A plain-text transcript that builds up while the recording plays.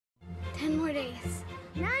days.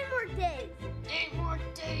 9 more days. 8 more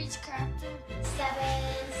days, Captain. 7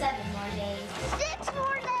 more days. 6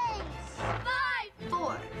 more days. 5,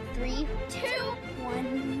 4, 3, 2.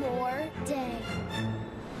 1 more day.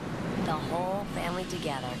 The whole family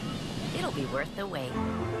together. It'll be worth the wait.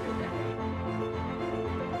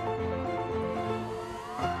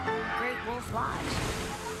 Great Wolf Lodge.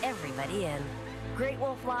 Everybody in. Great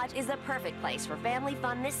Wolf Lodge is the perfect place for family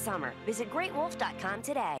fun this summer. Visit greatwolf.com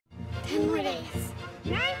today. 10 more days.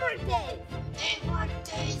 9 more days. 8 more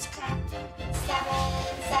days, Captain. 7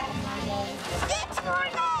 more days. 6 more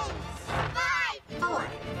days. 5, 4,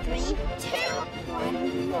 3, 2,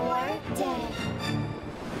 1 more day.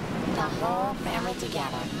 The whole family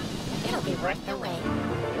together. It'll be worth the wait.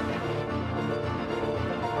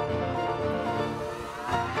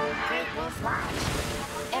 Great Wolf Lodge.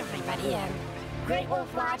 Everybody in. Great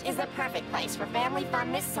Wolf Lodge is the perfect place for family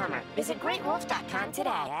fun this summer. Visit greatwolf.com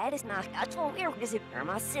today. Het is nog uit voor weer. Is het er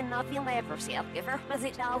maar zin dat je lever zelf giver? Was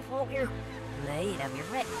het al voor weer? Nee, dat weer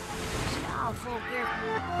red. Is het al voor weer?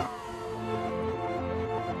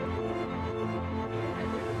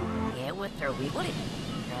 Yeah, what are we? What it?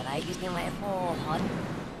 I just been like, oh, hot.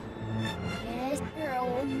 Yes,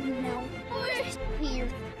 girl. No. Where's Here.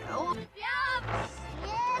 Oh, yeah.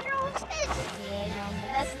 Yeah, no, sis.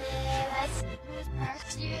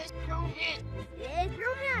 Yes, no, it. Yes, no,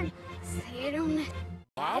 man. Say no, man.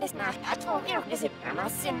 Het is nog uit voor weer. Is het er maar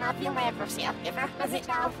zin dat je lever zelf giver? Was het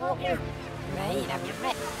al voor weer? Nee, dat weer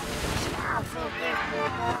red. Is het al voor weer?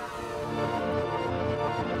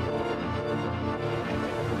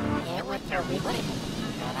 Yeah, what are we? What it?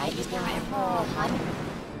 I just been like, oh, hot.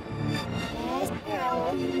 Yes,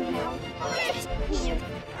 girl. No. Where's Here.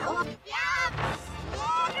 Oh, yeah.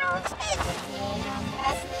 Yeah, no, sis.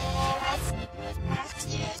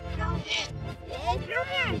 Yes, no, it. Yes, no,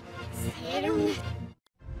 man. Say no, man.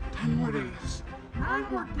 10 more days. 9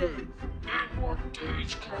 more days. 8 more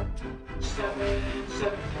days, Captain. 7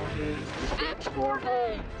 more days. 6 more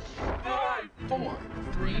days. 5, 4,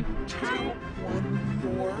 3, 2,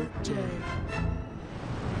 1 more day.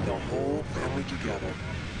 The whole family together.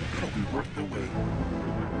 It'll be worth the wait.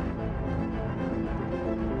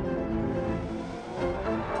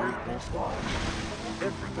 Great Wolf Lodge.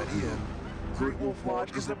 Everybody in. Great Wolf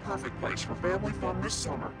Lodge is the perfect place for family fun this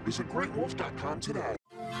summer. Visit greatwolf.com today.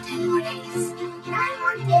 10 more days. 9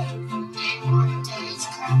 more days. 8 more days,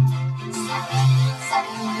 Captain. 7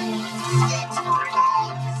 more days. 6 more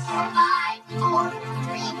days. 5, 4,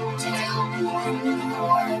 3, 2, 2. 1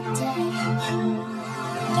 more day.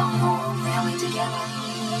 The whole family together.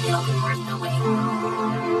 It'll be worth the wait.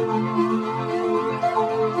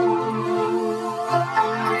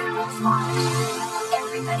 Great Wolf Lodge.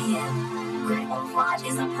 Everybody in. Great Wolf Lodge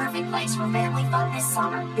is the perfect place for family fun this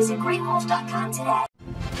summer. Visit greatwolf.com today.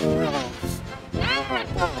 9 more days.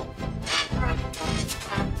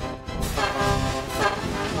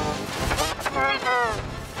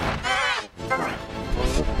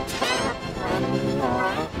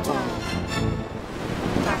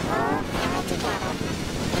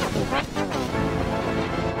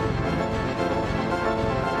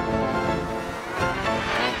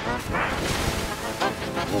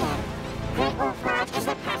 Great Wolf Lodge is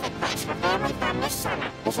the perfect place for family fun this summer.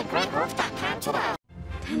 Visit greatwolf.com today.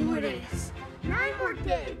 10 more days. 9 more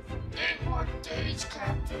days. 8 more days,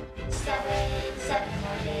 Captain. 7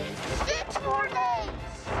 more days. 6 more days.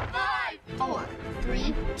 5, 4,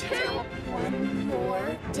 3, 2, 1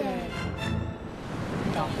 more day.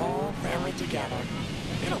 The whole family together.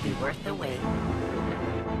 It'll be worth the wait.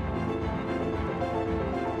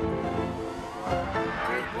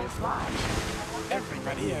 Great Wolf Lodge.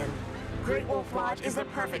 Everybody in. Great Wolf Lodge is the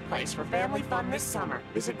perfect place for family fun this summer.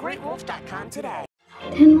 Visit greatwolf.com today.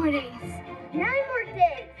 10 more days. 9 more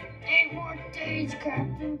days. 8 more days,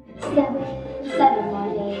 Captain. 7 more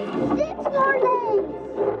days. 6 more days.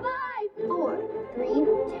 5, 4, 3, 2,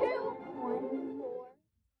 1 more.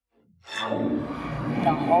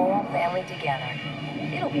 The whole family together.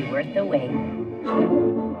 It'll be worth the wait.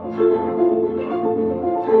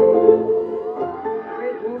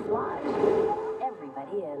 Great Wolf Lodge.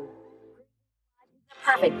 Everybody in.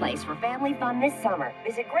 The perfect place for family fun this summer.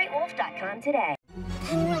 Visit greatwolf.com today.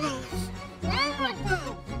 10 more days. 9 more days.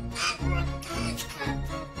 8 more days,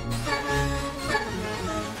 Captain. 7 more days. 6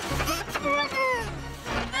 more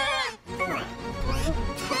days.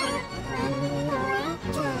 5, 4, 3, 2, 1 more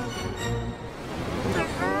day. The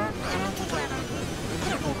whole family together.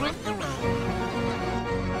 It'll be worth the wait.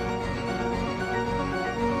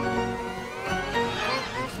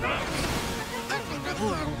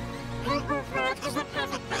 Great Wolf Lodge is the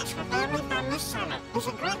perfect place for family fun this summer.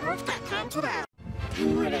 Visit greatwolf.com today.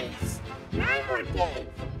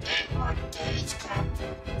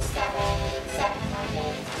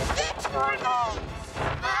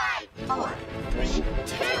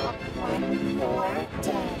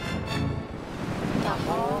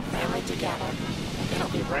 together. It'll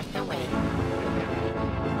be worth the wait.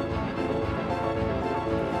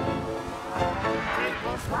 Great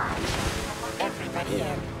Wolf Lodge. Everybody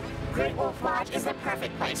in. Great Wolf Lodge is the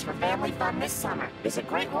perfect place for family fun this summer. Visit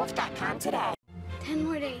greatwolf.com today. 10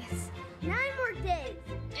 more days. 9 more days.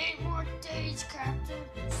 8 more days, Captain.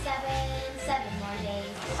 7 more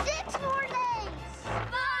days. 6 more days.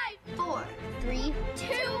 5, 4, 3, 2,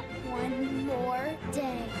 1 more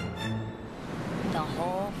day. The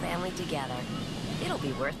whole family together. It'll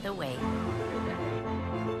be worth the wait.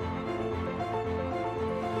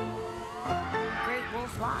 Great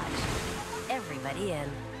Wolf Lodge. Everybody in.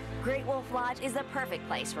 Great Wolf Lodge is the perfect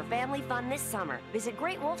place for family fun this summer. Visit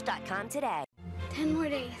greatwolf.com today. 10 more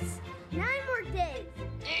days. 9 more days.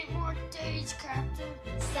 8 more days, Captain.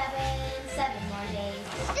 7 more days.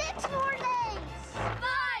 6 more days.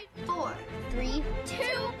 5, 4, 3, 2,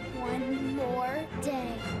 1 more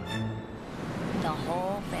day. The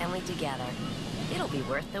whole family together. It'll be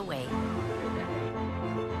worth the wait.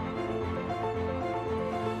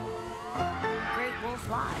 Great Wolf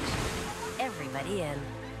Lodge. Everybody in.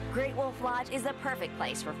 Great Wolf Lodge is the perfect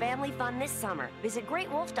place for family fun this summer. Visit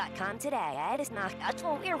greatwolf.com today. Het is nog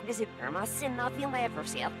uitvol weer. Dus ik maar zin nog veel meer voor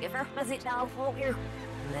zelf. Ik was het al vol weer.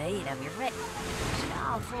 Nee, dat weer vet.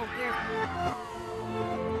 Al vol weer.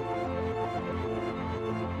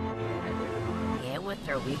 Yeah, what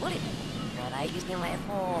are we? What it? Right, I just in my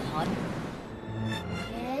whole hot.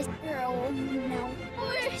 Yes, girl. No.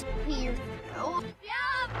 Where's here? Oh,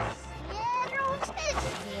 yeah. Yeah, no,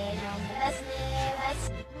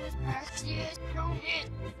 Yes, no hit.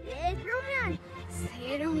 Yes, Roman.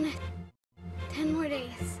 Say it on it. 10 more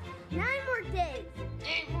days. 9 more days.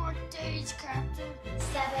 8 more days, Captain.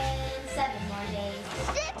 7 more days.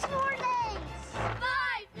 6 more days.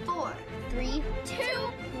 5, 4, 3, 2,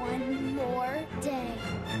 1 more day.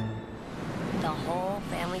 The whole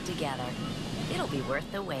family together. It'll be worth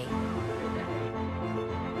the wait.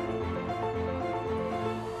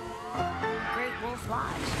 Great Wolf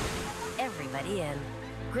Lodge. Everybody in.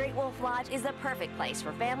 Great Wolf Lodge is the perfect place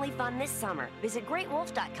for family fun this summer. Visit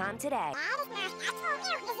greatwolf.com today.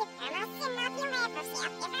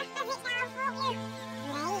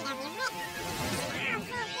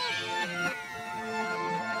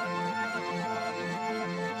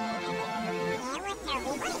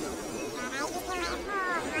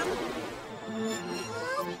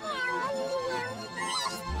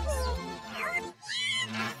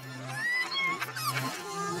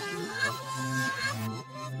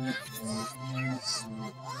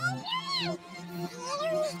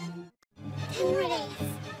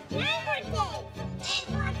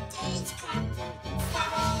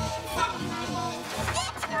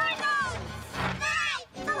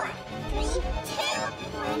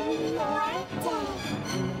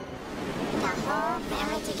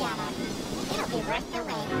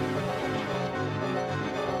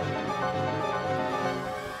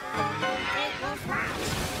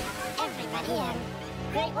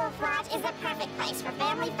 Great Wolf Lodge is the perfect place for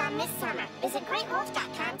family fun this summer. Visit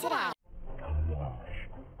greatwolf.com today.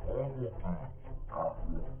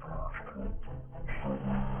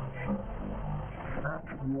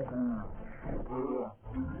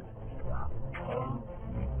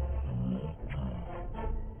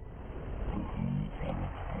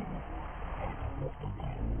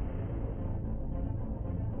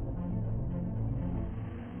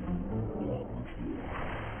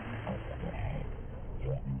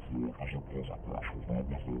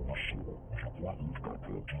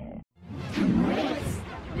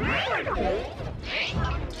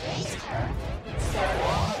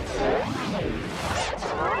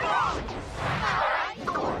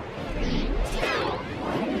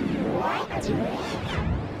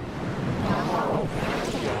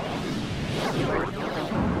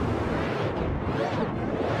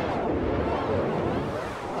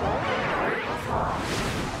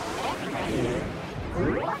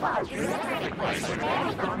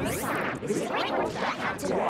 Visit greatwolf.com today.